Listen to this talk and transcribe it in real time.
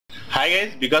Hi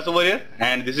guys, Vikas over here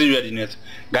and this is your genius.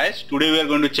 Guys, today we are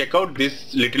going to check out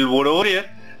this little board over here,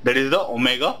 that is the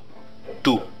Omega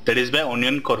 2, that is by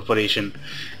Onion Corporation.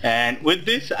 And with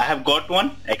this I have got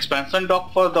one expansion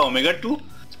dock for the Omega 2.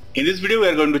 In this video we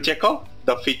are going to check out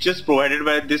the features provided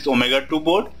by this Omega 2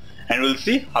 board and we'll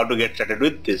see how to get started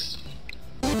with this.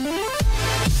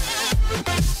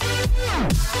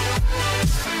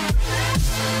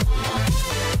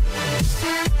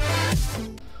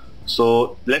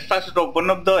 So let's first open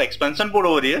up the expansion board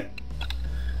over here.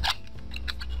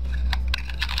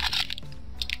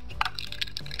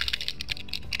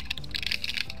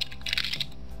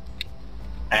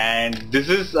 And this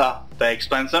is the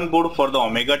expansion board for the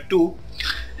Omega 2,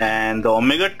 and the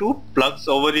Omega 2 plugs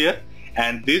over here,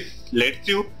 and this lets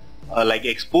you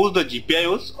expose the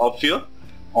GPIOs of your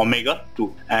Omega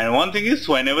 2. And one thing is,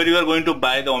 whenever you are going to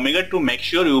buy the Omega 2, make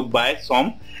sure you buy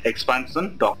some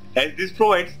expansion dock, as this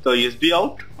provides the USB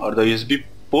out or the USB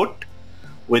port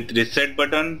with reset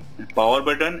button, power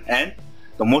button, and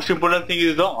the most important thing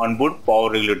is the onboard power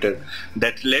regulator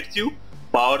that lets you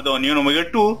power the Onion Omega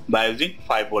 2 by using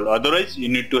 5 volt. Otherwise you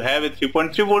need to have a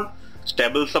 3.3 volt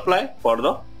stable supply for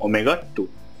the Omega 2.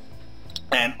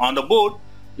 And on the board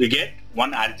we get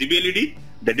one RGB LED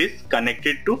that is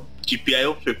connected to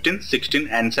GPIO 15, 16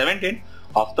 and 17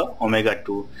 of the Omega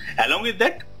 2. Along with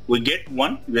that we get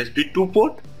one USB 2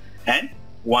 port and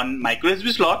one micro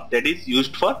USB slot that is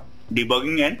used for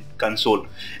debugging and console,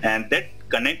 and that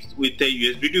connects with a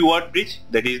USB to UART bridge,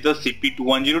 that is the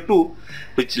CP2102,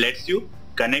 which lets you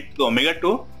connect the Omega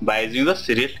 2 by using the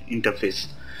serial interface.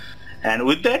 And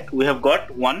with that we have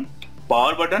got one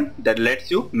power button that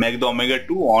lets you make the Omega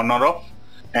 2 on or off,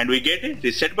 and we get a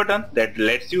reset button that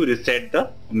lets you reset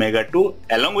the Omega 2,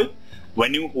 along with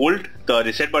when you hold the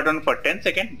reset button for 10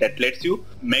 seconds, that lets you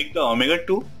make the Omega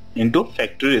 2 into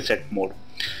factory reset mode.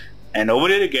 And over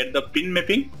here you get the pin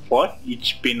mapping for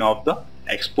each pin of the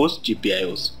exposed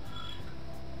GPIOs.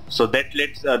 So that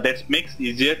makes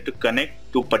easier to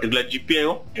connect to particular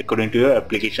GPIO according to your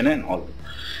application and all.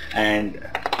 And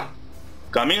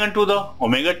coming onto the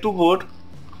Omega 2 board,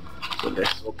 so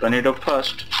let's open it up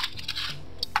first.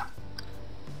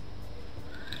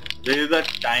 This is a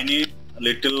tiny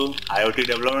little IoT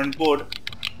development board,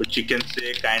 which you can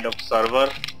say kind of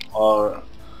server, or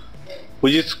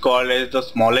which is called as the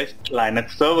smallest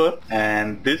Linux server,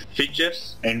 and this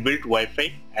features inbuilt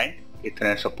Wi-Fi and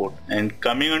Ethernet support. And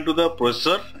coming onto the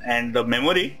processor and the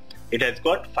memory, it has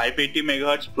got 580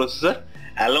 MHz processor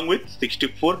along with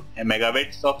 64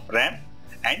 MB of RAM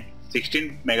and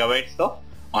 16 MB of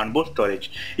onboard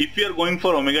storage. If you are going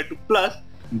for Omega 2 Plus,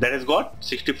 that has got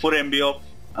 64 MB of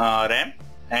RAM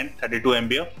and 32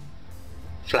 MB of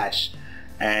flash.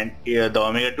 And the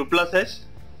Omega 2 Plus has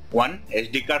one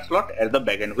SD card slot at the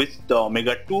back end, which the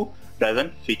Omega 2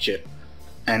 doesn't feature.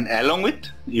 And along with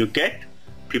you get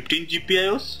 15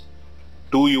 GPIOs,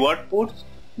 2 UART ports,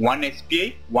 1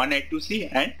 SPI, 1 I2C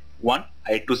and 1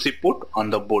 I2C port on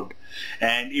the board.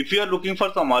 And if you are looking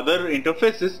for some other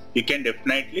interfaces, you can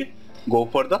definitely go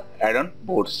for the add-on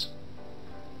boards.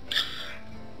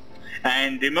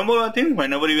 And remember one thing,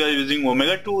 whenever you are using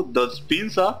Omega 2, the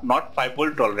pins are not 5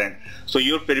 volt tolerant, so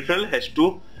your peripheral has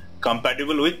to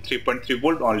compatible with 3.3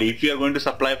 volt only. If you are going to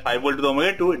supply 5 volt to the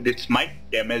Omega 2, this might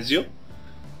damage your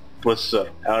processor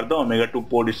or the Omega 2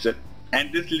 board itself.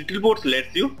 And this little board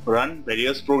lets you run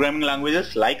various programming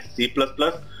languages like C++,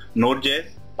 Node.js,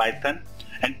 Python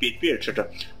and PHP, etc.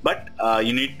 But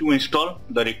you need to install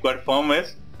the required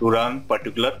firmware to run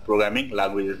particular programming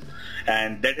languages,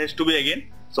 and that has to be again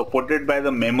supported by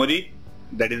the memory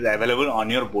that is available on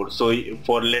your board. So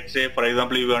for, let's say for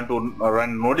example, you want to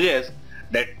run Node.js,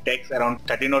 that takes around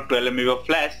 13 or 12 MB of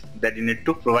flash that you need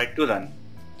to provide to run.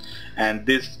 And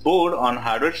this board on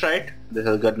hardware side, this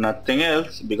has got nothing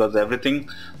else, because everything,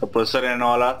 the processor and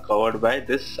all, are covered by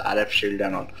this RF shield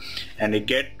and all. And you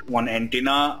get one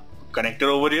antenna connector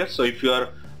over here, so if you are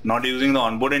not using the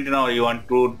onboard antenna or you want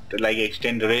to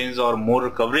extend range or more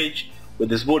coverage with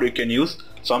this board, you can use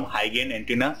some high gain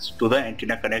antennas to the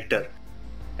antenna connector.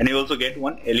 And you also get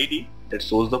one LED that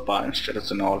shows the power and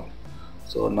status and all.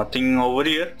 So nothing over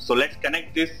here. So let's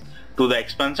connect this to the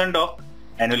expansion dock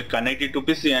and we'll connect it to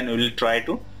PC and we'll try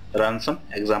to run some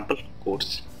example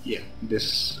codes. Yeah,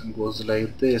 this goes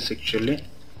like this actually.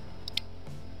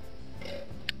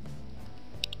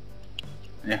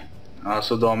 Yeah,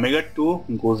 so the Omega 2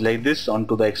 goes like this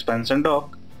onto the expansion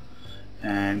dock,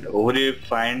 and over here you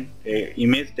find a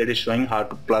image that is showing how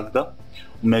to plug the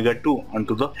Omega 2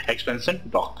 onto the expansion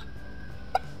dock.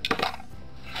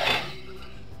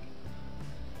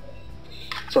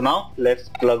 So now let's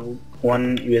plug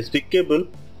one USB cable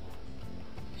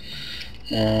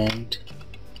and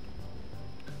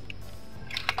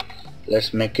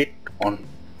let's make it on.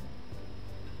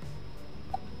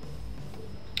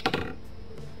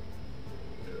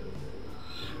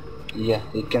 Yeah,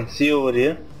 you can see over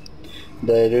here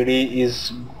the LED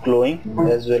is glowing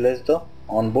as well as the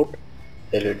onboard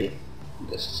LED.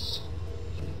 This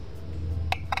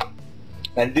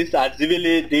and this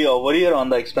RGB LED over here on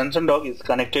the expansion dock is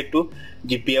connected to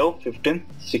GPIO 15,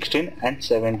 16 and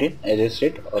 17 as I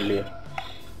said earlier.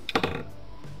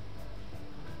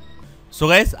 So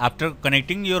guys, after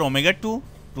connecting your Omega 2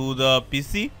 to the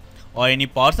PC or any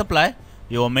power supply,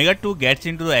 your Omega 2 gets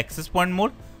into the access point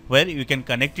mode where you can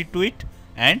connect it to it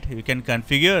and you can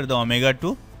configure the Omega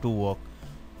 2 to work.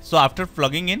 So after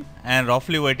plugging in and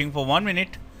roughly waiting for 1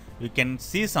 minute, you can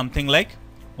see something like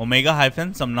Omega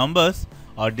hyphen some numbers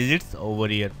or digits over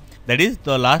here. That is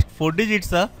the last 4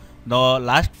 digits are the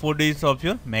last 4 digits of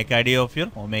your MAC ID of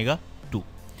your Omega 2.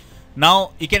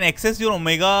 Now you can access your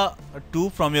Omega 2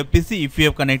 from your PC if you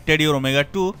have connected your Omega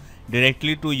 2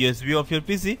 directly to USB of your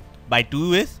PC by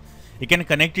 2 ways. You can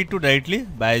connect it to directly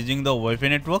by using the Wi-Fi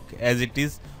network as it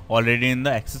is already in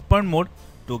the access point mode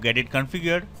to get it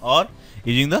configured, or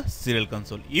using the serial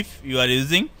console if you are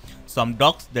using some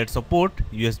docks that support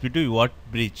USB to UART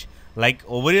bridge. Like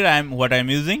over here what I am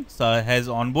using has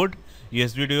onboard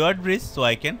USB to UART bridge, so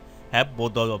I can have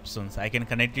both the options. I can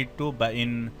connect it to by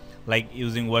in like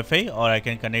using Wi-Fi, or I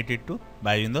can connect it to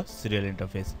by using the serial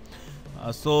interface.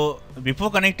 So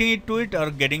before connecting it to it or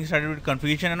getting started with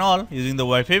configuration and all using the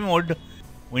Wi-Fi mode,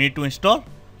 we need to install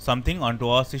something onto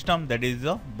our system, that is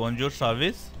the Bonjour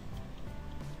service,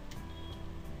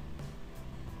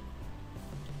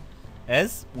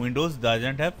 as Windows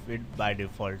doesn't have it by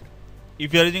default.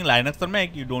 If you are using Linux or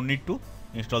Mac, you don't need to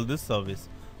install this service.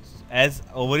 As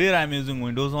over here I am using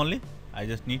Windows only, I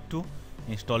just need to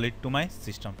install it to my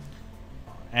system.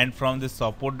 And from this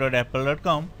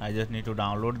support.apple.com, I just need to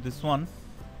download this one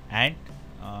and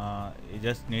you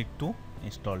just need to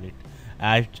install it.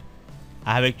 I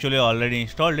have actually already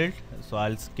installed it, so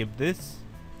I'll skip this.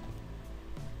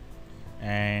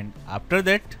 And after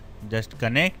that, just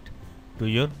connect to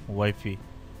your Wi-Fi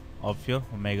of your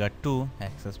Omega 2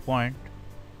 access point,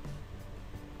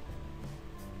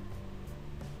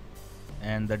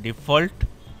 and the default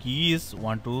key is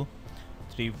 1 2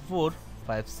 3 4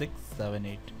 5 6 7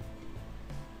 8.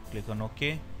 Click on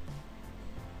OK.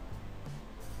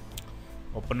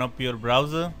 Open up your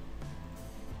browser,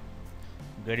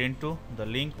 get into the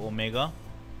link Omega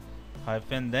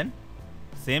hyphen then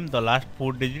same the last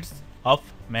 4 digits of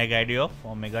MAC ID of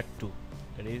Omega 2,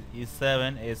 that is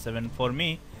E7 A7 for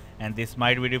me, and this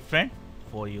might be different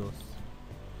for yours.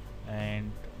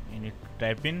 And you need to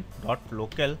type in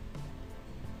 .local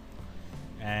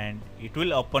and it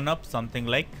will open up something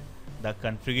like the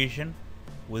configuration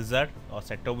wizard or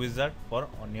setup wizard for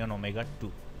Onion Omega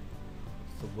 2.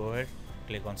 So go ahead,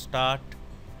 click on start,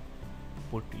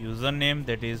 put username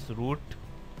that is root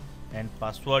and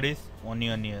password is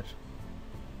Onioneer.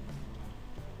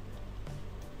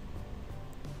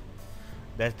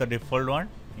 That's the default one.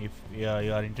 If you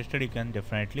are interested, you can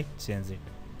definitely change it.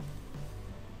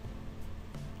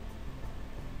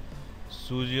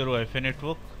 Choose your Wi-Fi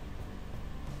network,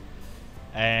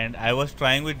 and I was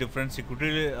trying with different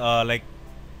security like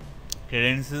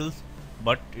credentials,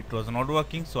 but it was not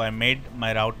working, so I made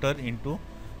my router into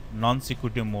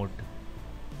non-security mode.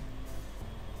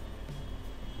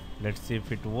 Let's see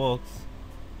if it works.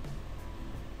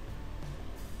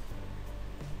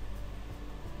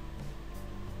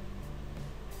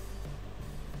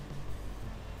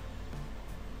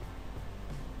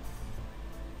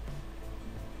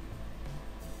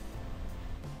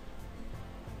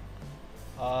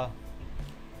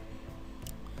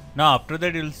 Now after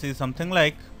that you'll see something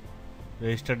like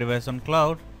register device on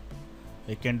cloud.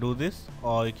 You can do this,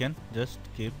 or you can just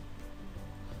skip.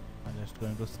 I'm just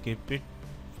going to skip it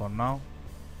for now.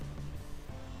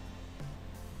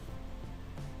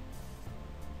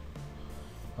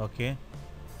 Okay,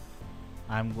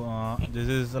 this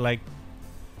is like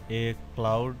a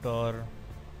cloud or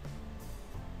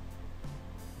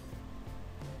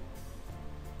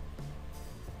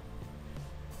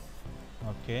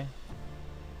okay,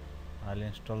 I'll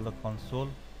install the console.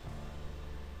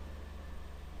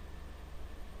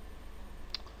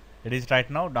 It is right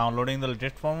now downloading the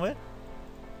latest firmware,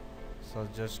 so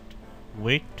just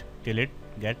wait till it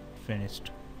get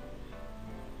finished.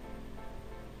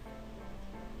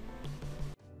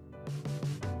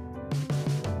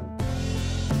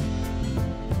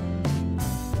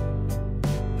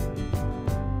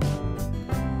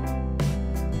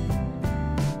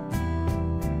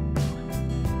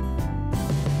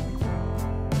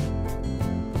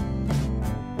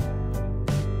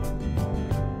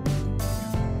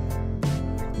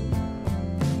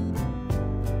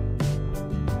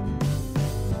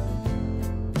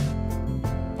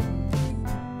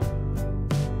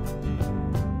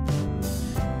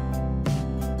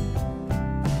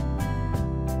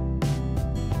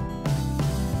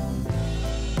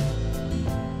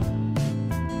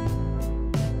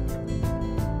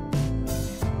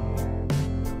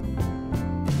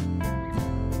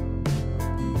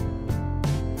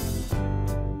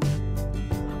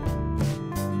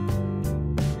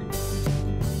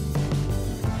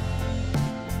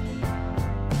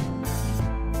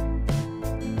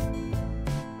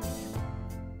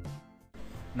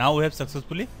 Now we have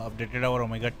successfully updated our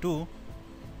Omega 2.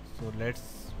 So let's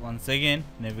once again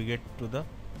navigate to the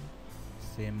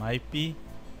same IP,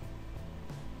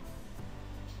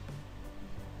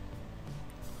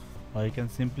 or you can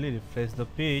simply refresh the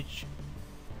page,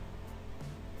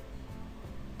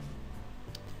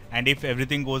 and if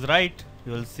everything goes right,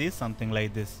 you will see something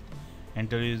like this.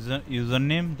 Enter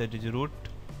username, that is root,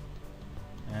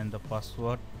 and the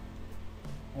password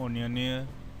onion here,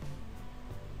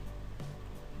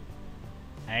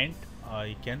 and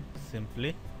you can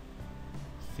simply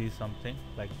see something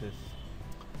like this.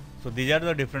 So these are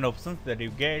the different options that you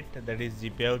get, that is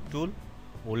GPIO tool,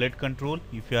 OLED control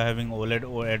if you are having OLED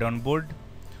or add-on board,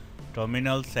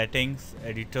 terminal, settings,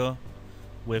 editor,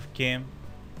 webcam.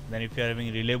 Then if you are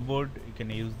having relay board, you can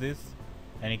use this,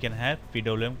 and you can have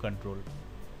PWM control.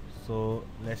 So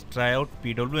let's try out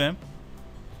PWM.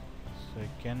 So you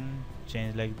can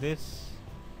change like this.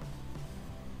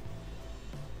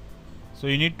 So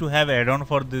you need to have add-on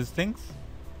for these things.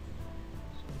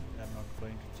 So we are not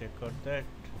going to check out that.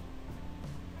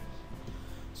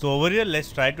 So over here,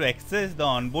 let's try to access the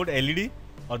onboard LED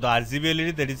or the RGB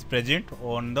LED that is present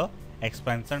on the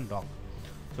expansion dock.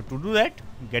 So to do that,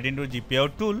 get into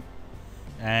GPIO tool,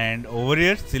 and over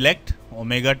here select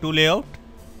Omega 2 layout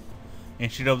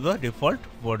instead of the default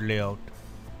board layout,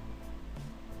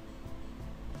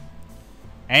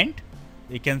 and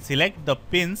you can select the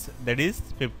pins, that is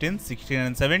 15, 16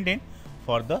 and 17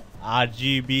 for the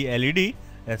RGB LED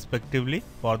respectively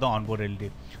for the onboard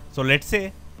LED. So let's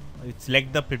say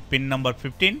select the pin number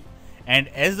 15, and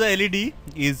as the LED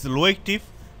is low active,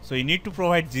 so you need to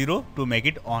provide 0 to make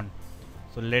it on.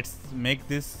 So let's make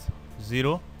this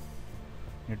 0,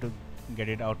 need to get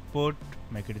it output,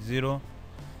 make it 0,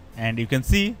 and you can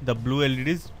see the blue LED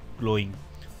is glowing.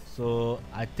 So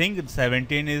I think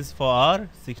 17 is for R,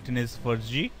 16 is for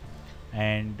G,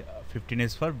 and 15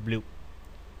 is for blue.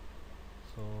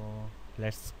 So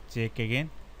let's check again.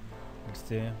 Let's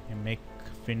say we make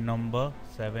pin number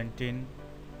 17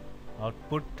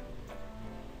 output,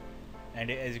 and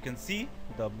as you can see,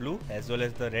 the blue as well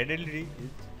as the red LED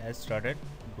has started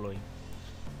glowing.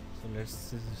 So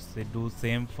let's say do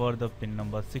same for the pin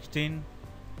number 16.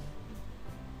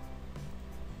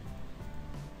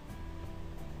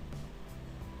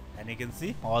 And you can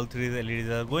see all three LEDs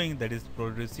are going, that is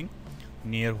producing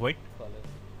near white color.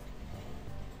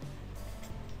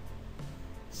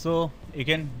 So you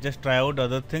can just try out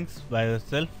other things by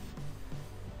yourself,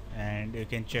 and you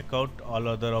can check out all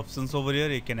other options over here.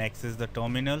 You can access the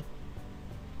terminal.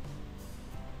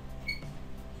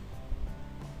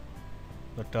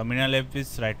 The terminal app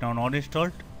is right now not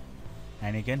installed,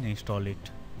 and you can install it.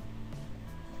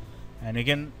 And you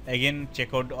can again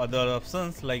check out other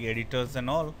options like editors and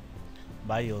all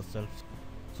by yourself.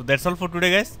 So that's all for today,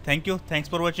 guys. Thank you, thanks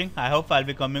for watching. I hope I'll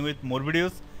be coming with more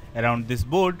videos around this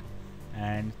board,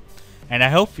 and I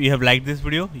hope you have liked this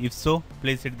video. If so,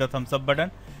 please hit the thumbs up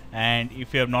button, and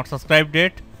if you have not subscribed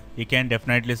yet, you can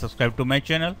definitely subscribe to my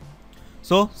channel.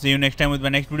 So see you next time with my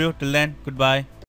next video. Till then, goodbye.